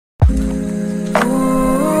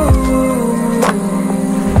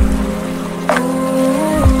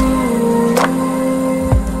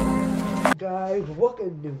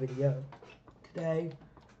video. Today,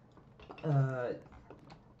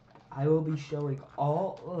 I will be showing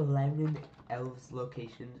all 11 elves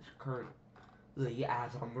locations currently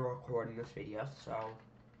as I'm recording this video. So,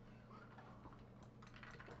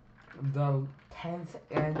 the 10th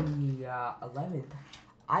and the 11th,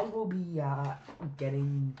 I will be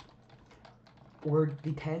getting, or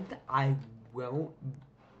the 10th, I won't,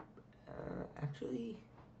 actually,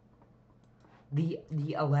 the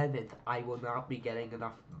 11th, I will not be getting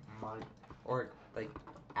enough money, or like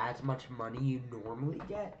as much money you normally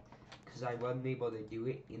get, because I wasn't able to do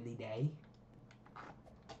it in the day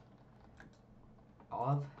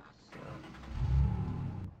of. So,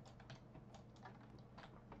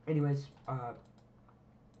 anyways,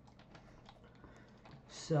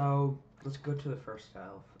 so let's go to the first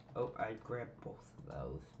elf. Oh, I grabbed both of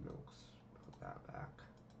those milks. Put that back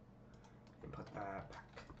and put that back.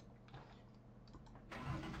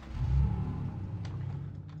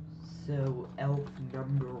 So, elf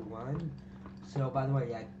number 1. So, by the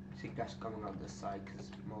way, I suggest going on this side because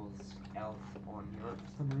most elf on here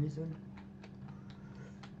for some reason.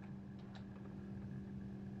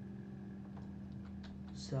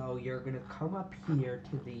 So, you're gonna come up here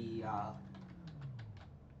to the,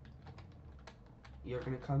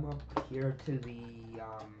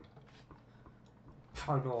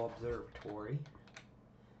 tunnel observatory.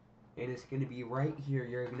 And it's gonna be right here.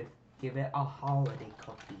 You're gonna give it a holiday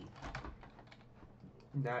cookie.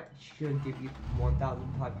 That should give you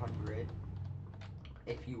 1,500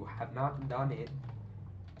 if you have not done it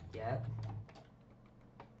yet,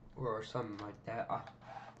 or something like that.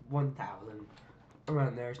 1,000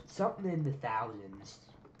 around there, something in the thousands.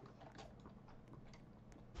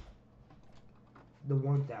 The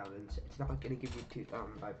 1,000s. It's not gonna give you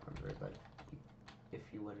 2,500 like if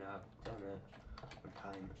you wouldn't have done it one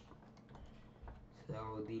time.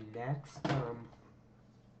 So the next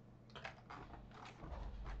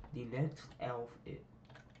elf,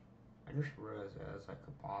 I just realized it has like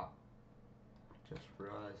a bot. Just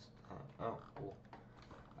realized, oh cool.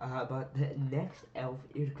 But the next elf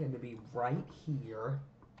is gonna be right here.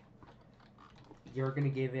 You're gonna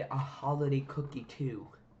give it a holiday cookie too.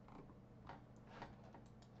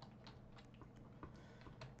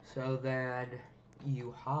 So then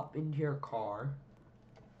you hop into your car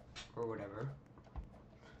or whatever.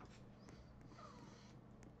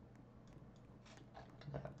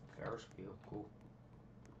 Ferris wheel, cool.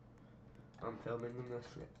 I'm filming this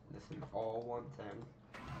in all one thing.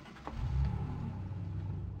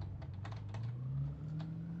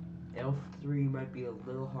 Elf 3 might be a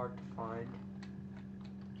little hard to find.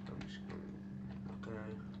 So I'm just gonna,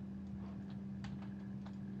 okay.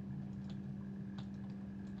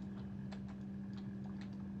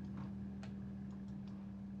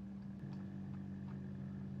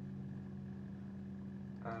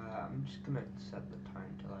 I'm just gonna set the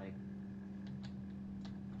time to like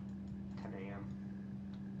 10 a.m.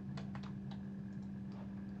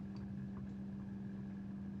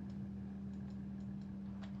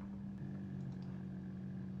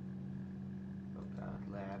 Oh god,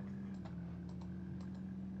 lag.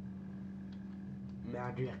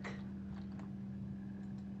 Magic.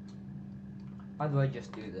 By the way,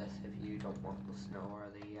 just do this if you don't want the snow or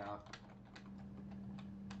the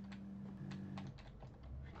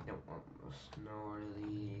snow or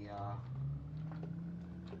the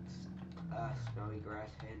snowy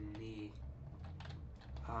grass in the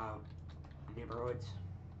neighborhoods,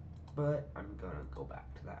 but I'm gonna go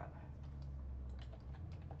back to that.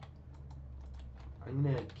 I'm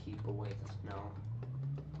gonna keep away the snow.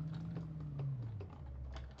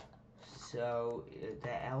 So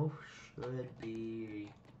the elf should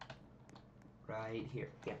be right here.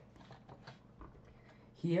 Yeah.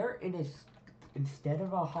 Here it is. Instead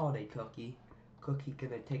of a holiday cookie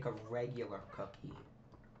gonna take a regular cookie.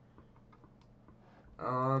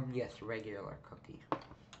 Yes, regular cookie.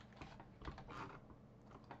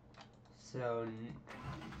 So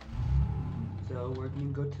we're gonna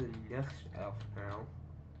go to the next elf now.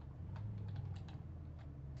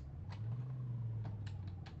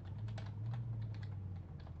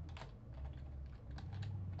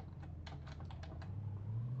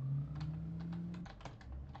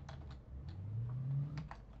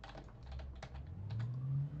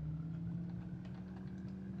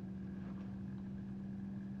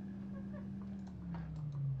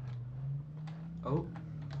 Oh,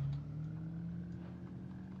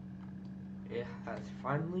 it has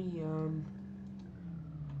finally,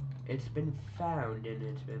 it's been found and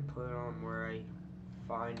it's been put on where I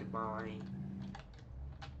find my,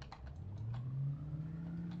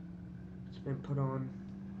 it's been put on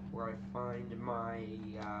where I find my,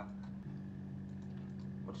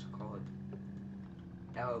 what's it called?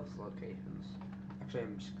 Elves locations. Actually,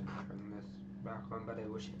 I'm just gonna turn this back on, but I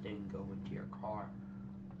wish it didn't go into your car.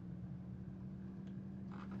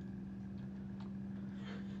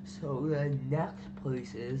 So the next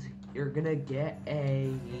place is you're gonna get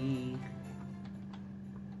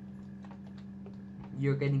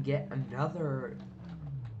another.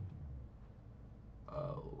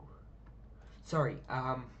 Oh, sorry.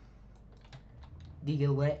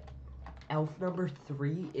 The elf number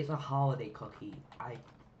 3 is a holiday cookie. I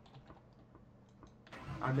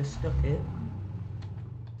mistook it.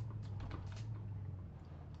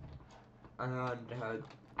 And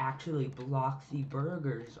actually, Bloxy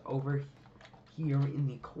Burgers over here in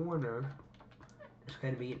the corner. There's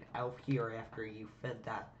going to be an elf here after you fed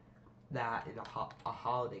that in a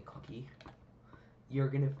holiday cookie. You're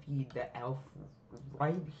going to feed the elf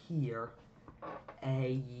right here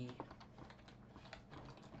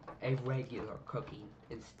a regular cookie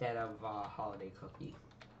instead of a holiday cookie.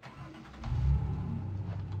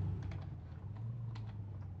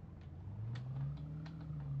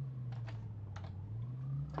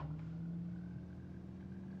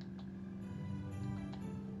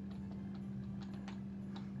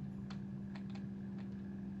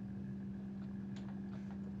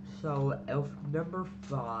 So elf number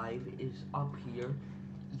 5 is up here.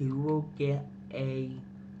 You will get a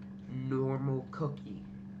normal cookie.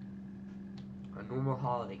 A normal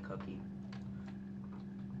holiday cookie.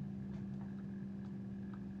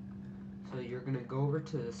 So you're gonna go over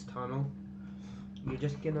to this tunnel. You're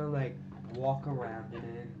just gonna like walk around in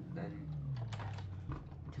it and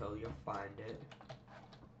until you find it.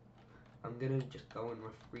 I'm gonna just go in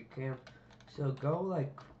with free cam. So go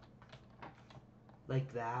like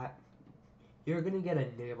that. You're gonna get a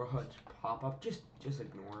neighborhood pop-up. Just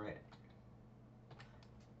ignore it.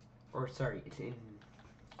 Or sorry, it's in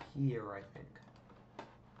here, I think.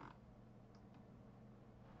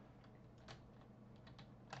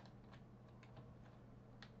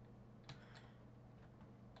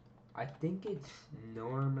 I think it's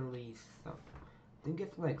normally I think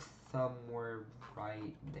it's like somewhere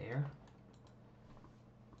right there.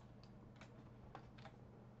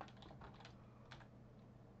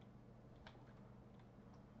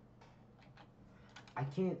 I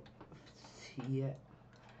can't see it,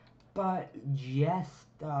 but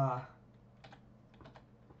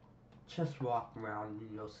just walk around and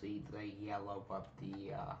you'll see the yellow of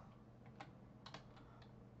the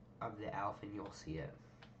elf, and you'll see it.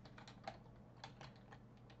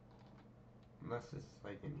 Unless it's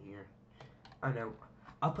like in here. I know.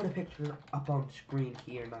 I'll put a picture up on screen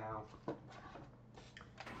here now.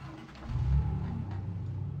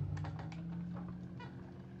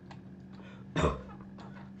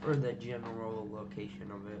 For the general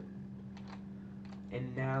location of it.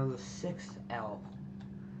 And now the 6th elf.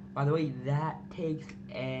 By the way, that takes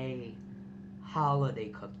a holiday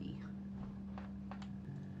cookie.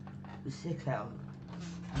 The 6th elf.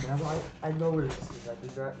 Now I know where this is. I do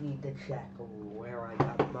not need to check where I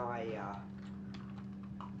got my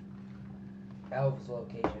elves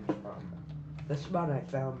location from. This one I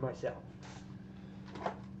found myself.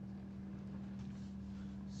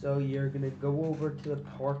 So you're gonna go over to the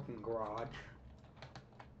parking garage.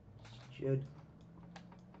 You're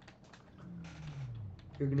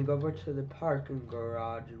gonna go over to the parking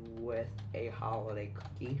garage with a holiday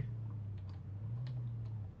cookie.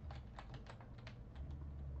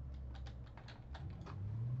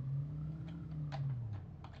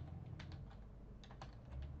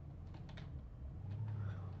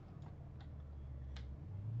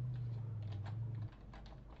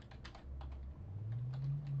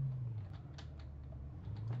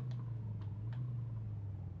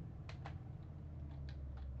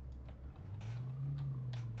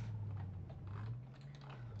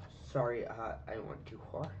 Sorry, I went too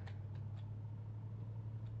far.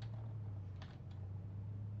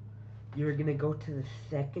 You're gonna go to the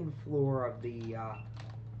 2nd floor of the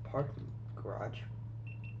parking garage.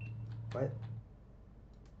 What?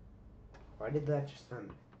 Why did that just end?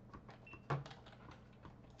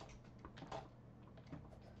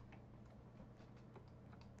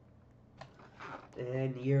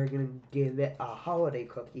 And you're gonna give it a holiday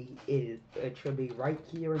cookie. It should be right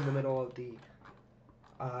here in the middle of the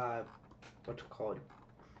what's it called?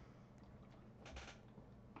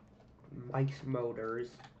 Mike's Motors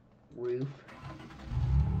roof.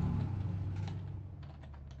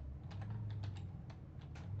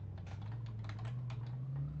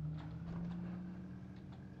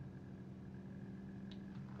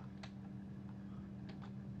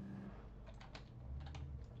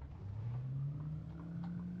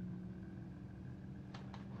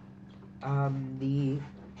 The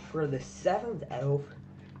For the 7th elf,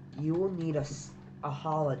 you will need a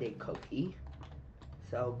holiday cookie.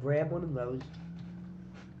 So grab one of those.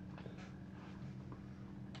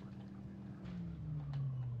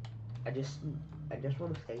 I just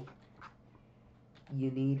want to say,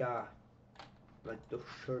 you need like the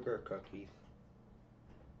sugar cookies.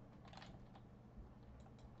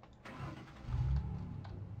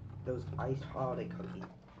 Those iced holiday cookies.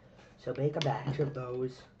 So make a batch of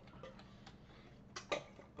those.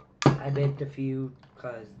 I baked a few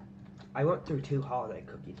because I went through 2 holiday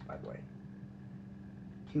cookies, by the way.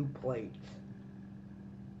 2 plates.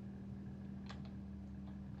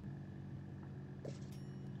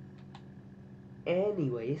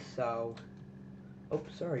 Anyway, so... Oh,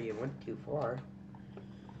 sorry, you went too far.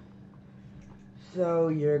 So,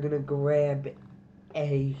 you're gonna grab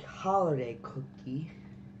a holiday cookie.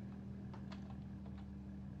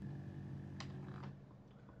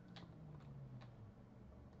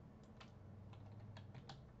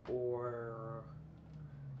 Or...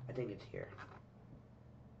 I think it's here.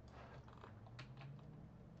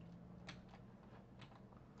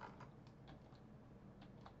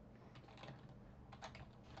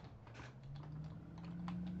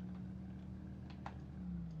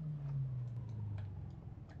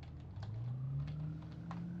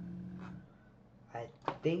 I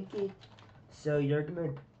think it... So you're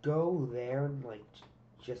gonna go there and like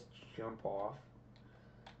just jump off.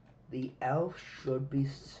 The elf should be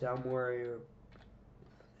somewhere... Is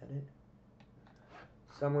that it?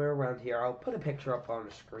 Somewhere around here. I'll put a picture up on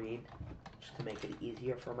the screen just to make it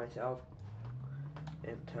easier for myself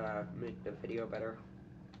and to make the video better.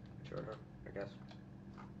 Shorter, I guess.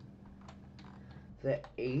 The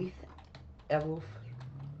 8th elf,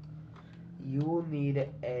 you will need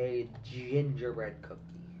a gingerbread cookie.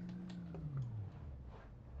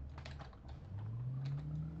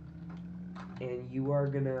 And you are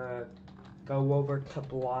gonna go over to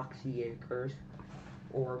Bloxy Acres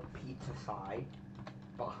or Pizza Side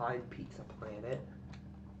behind Pizza Planet.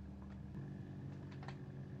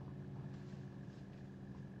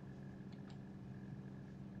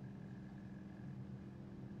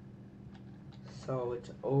 So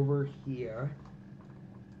it's over here.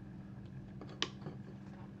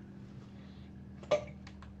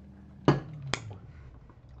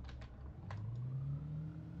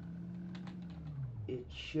 It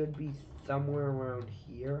should be somewhere around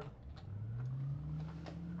here.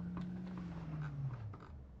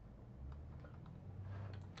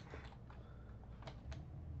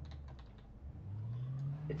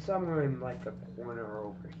 It's somewhere in like a corner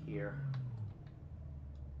over here.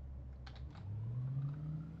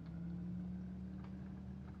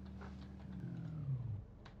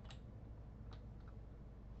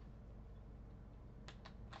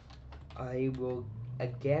 I will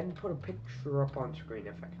again put a picture up on screen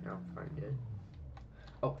if I can now find it.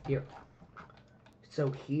 Oh, here. So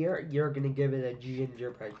here, you're gonna give it a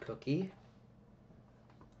gingerbread cookie.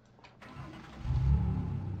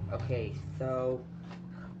 Okay, so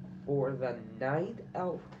for the 9th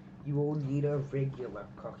elf, you will need a regular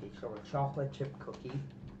cookie, so a chocolate chip cookie.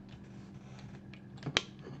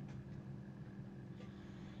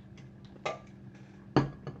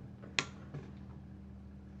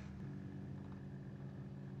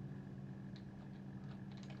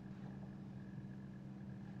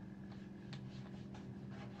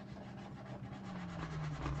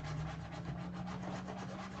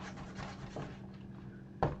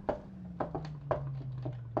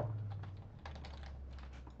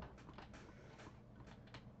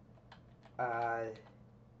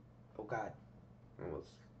 Oh god, it was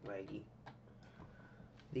laggy.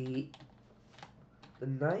 The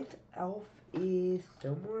 9th elf is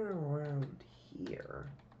somewhere around here.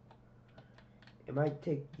 It might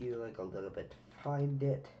take you like a little bit to find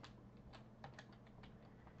it.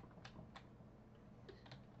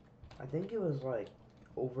 I think it was like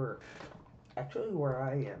over, actually where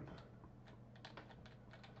I am.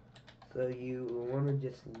 So you want to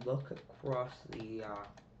just look across the,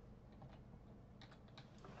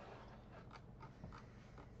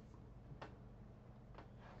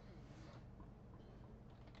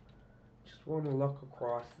 want to look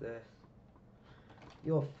across this.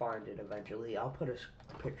 You'll find it eventually. I'll put a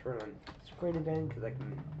picture on screen again because I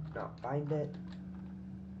can not find it.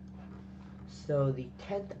 So the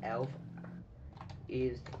 10th elf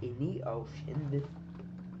is in the ocean.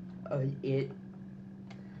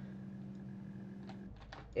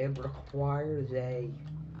 It requires a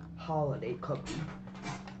holiday cookie.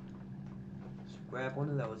 So grab one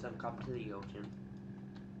of those and come to the ocean.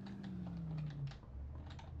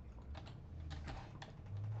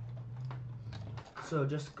 So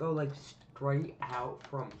just go like straight out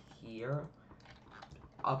from here.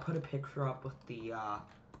 I'll put a picture up with the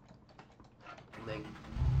like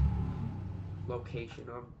location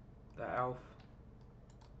of the elf.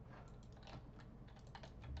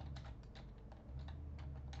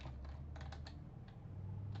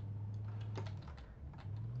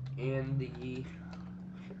 And the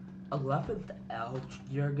 11th elf,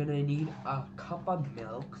 you're gonna need a cup of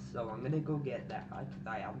milk, so I'm gonna go get that because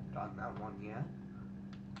I haven't done that one yet.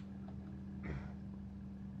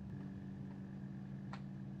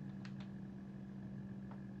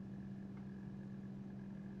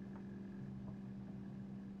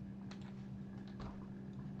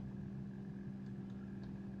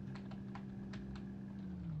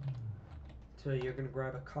 So you're gonna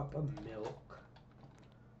grab a cup of milk.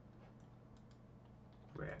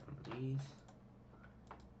 Grab one of these.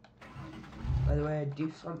 By the way, I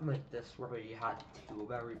do something like this where you have 2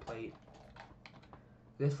 of every plate.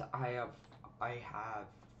 This I have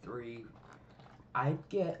 3. I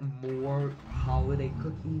get more holiday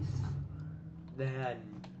cookies than,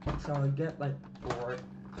 so I get like 4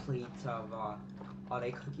 plates of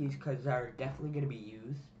holiday cookies because they're definitely gonna be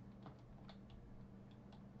used.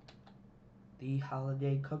 The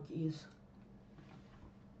holiday cookies,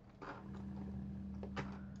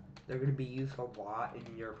 they're gonna be used a lot, and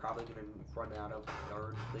you're probably gonna run out of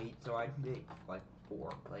 3rd plate. So I'd make like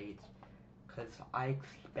 4 plates, cause I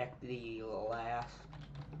expect the last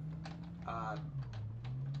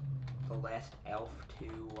elf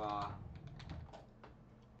to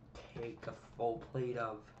take a full plate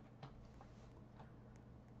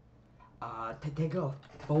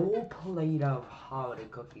of holiday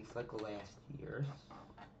cookies like last year's,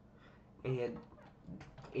 and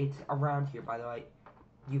it's around here. By the way,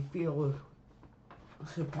 you feel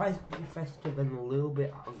surprisingly festive and a little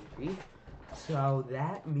bit hungry, so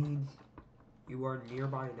that means you are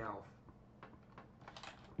nearby an elf.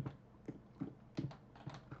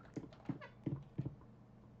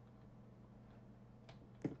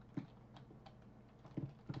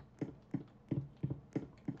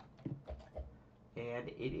 And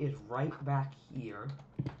it is right back here.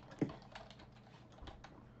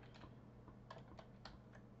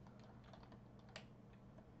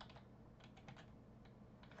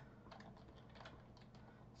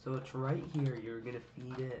 So it's right here, you're gonna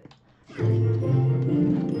feed it.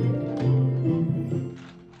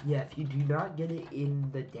 Yeah, if you do not get it in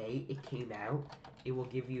the day it came out, it will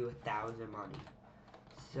give you 1,000 money.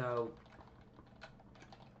 So,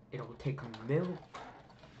 it'll take milk,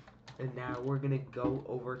 and now we're gonna go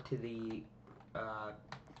over to the,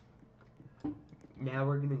 now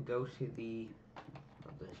we're gonna go to the,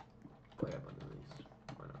 grab one of these,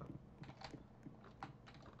 why not?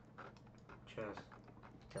 Just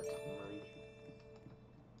get some money.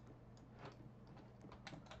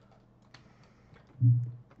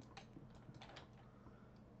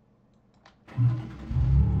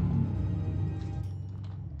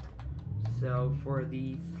 So for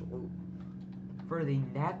the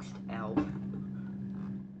next elf,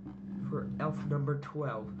 for elf number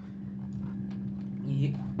 12,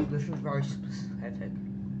 this is very specific.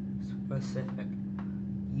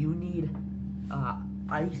 You need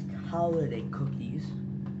iced holiday cookies.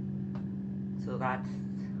 So that's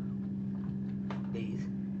these,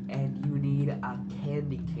 and you need a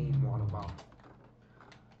candy cane water bottle.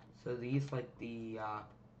 So these like the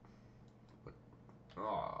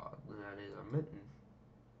oh, that is a mitten.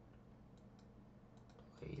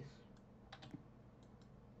 Please.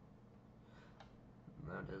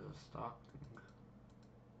 That is a stocking.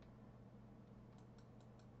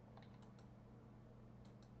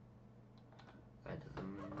 That is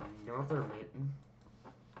another mitten.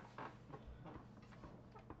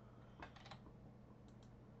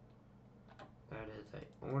 That is an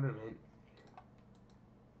ornament.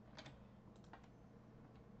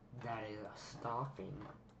 That is a stocking.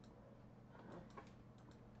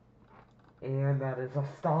 And that is a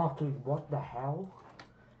stocking. What the hell?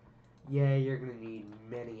 Yeah, you're gonna need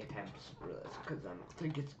many attempts for this, because I don't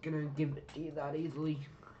think it's gonna give it to you that easily.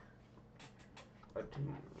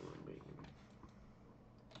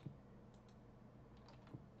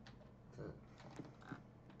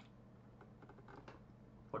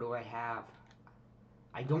 What do I have?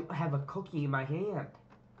 I don't have a cookie in my hand.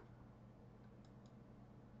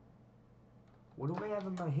 What do I have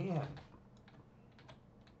in my hand?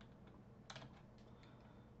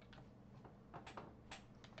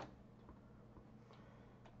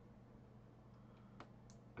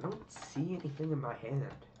 I don't see anything in my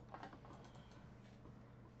hand.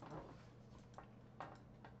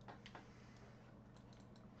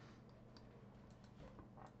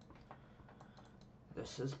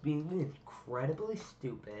 This is being incredibly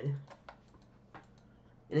stupid.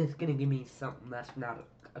 And it's gonna give me something that's not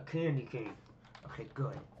a candy cane. Okay,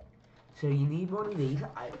 good. So you need one of these.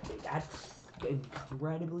 That's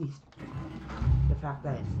incredibly stupid. The fact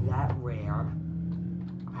that it's that rare.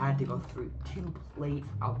 I had to go through 2 plates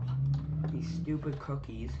of these stupid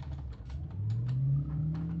cookies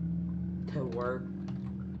to work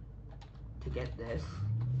to get this.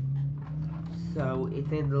 So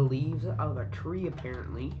it's in the leaves of a tree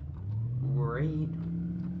apparently. Great.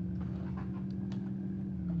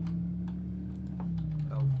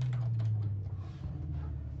 Oh.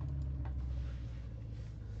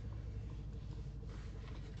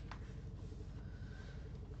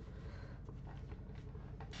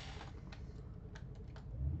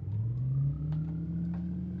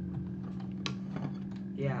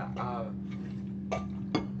 Yeah,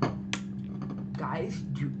 guys,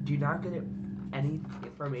 do not get any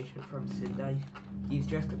information from Sindai. He's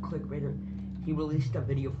just a clickbaiter. He released a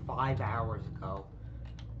video 5 hours ago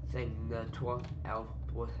saying the 12th elf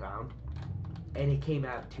was found, and it came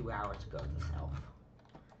out 2 hours ago, this elf.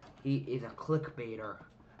 He is a clickbaiter.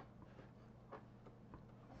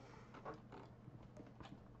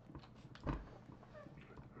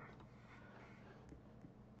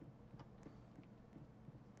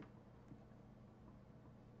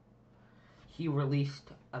 He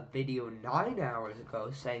released a video 9 hours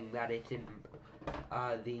ago saying that it's in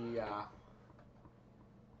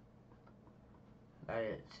that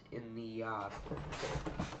it's in the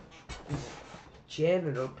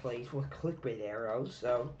janitor place with clickbait arrows.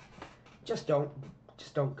 So just don't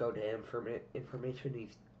go to information.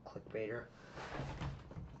 He's clickbaiter.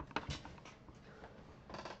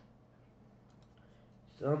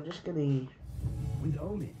 So I'm just gonna. We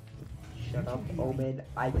own it. Shut up, Omen.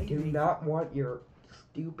 I do not want your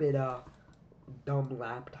stupid, dumb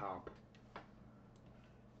laptop.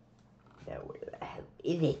 Now, where the hell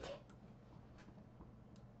is it?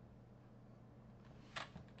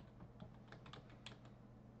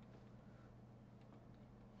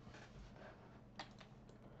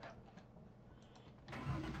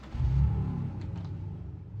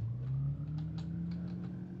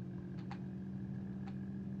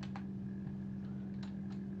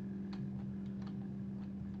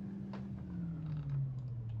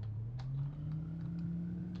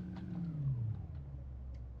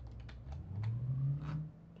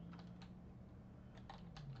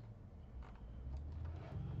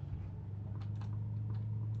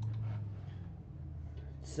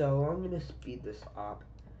 So I'm gonna speed this up.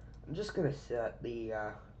 I'm just gonna set the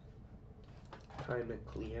time and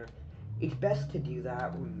clear. It's best to do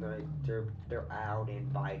that when they're out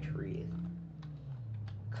and by trees,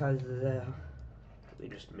 cause let me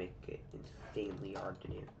just make it insanely hard to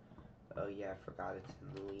do. Oh yeah, I forgot it's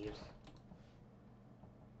in the leaves.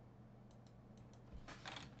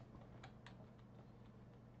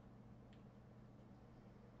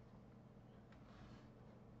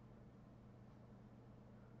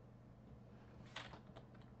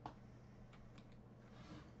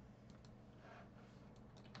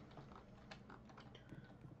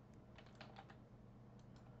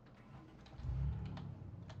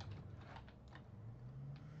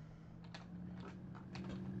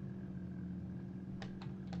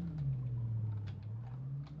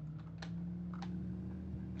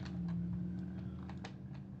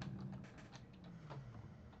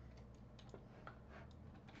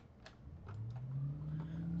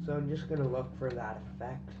 So I'm just gonna look for that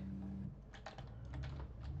effect.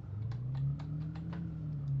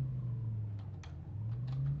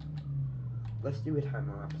 Let's do a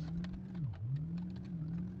time lapse.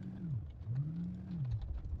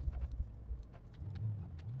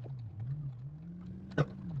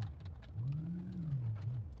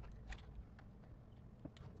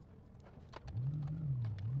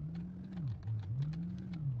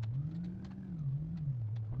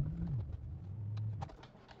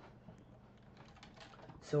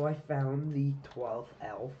 So I found the 12th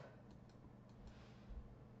elf.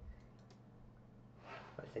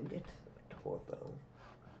 I think it's 12th elf.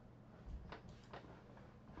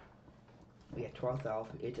 Yeah, 12th elf.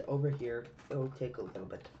 It's over here. It'll take a little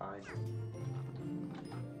bit to find.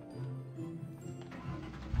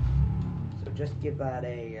 So just give that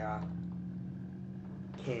a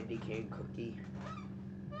candy cane cookie.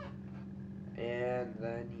 And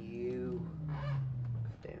then you...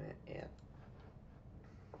 Damn it, yeah.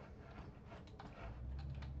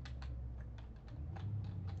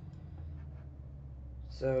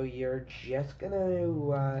 So you're just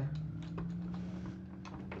gonna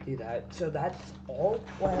do that. So that's all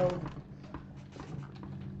 12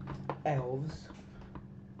 elves.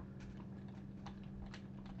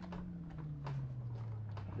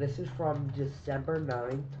 This is from December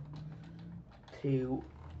 9th to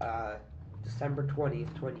December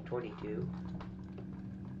 20th, 2022.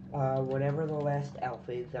 Whenever the last elf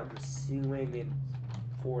is, I'm assuming in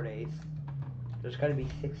 4 days. There's gonna be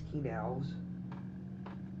 16 elves.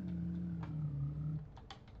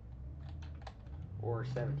 Or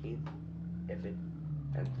 17, if it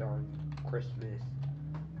ends on Christmas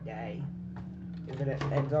Day. If it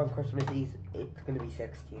ends on Christmas Eve, it's gonna be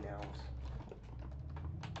 16 elves.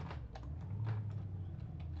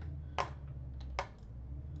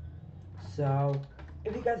 So,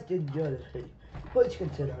 if you guys did enjoy this video, please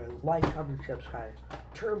consider like, comment, subscribe,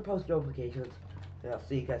 turn post notifications, and I'll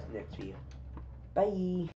see you guys next video.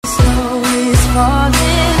 Bye!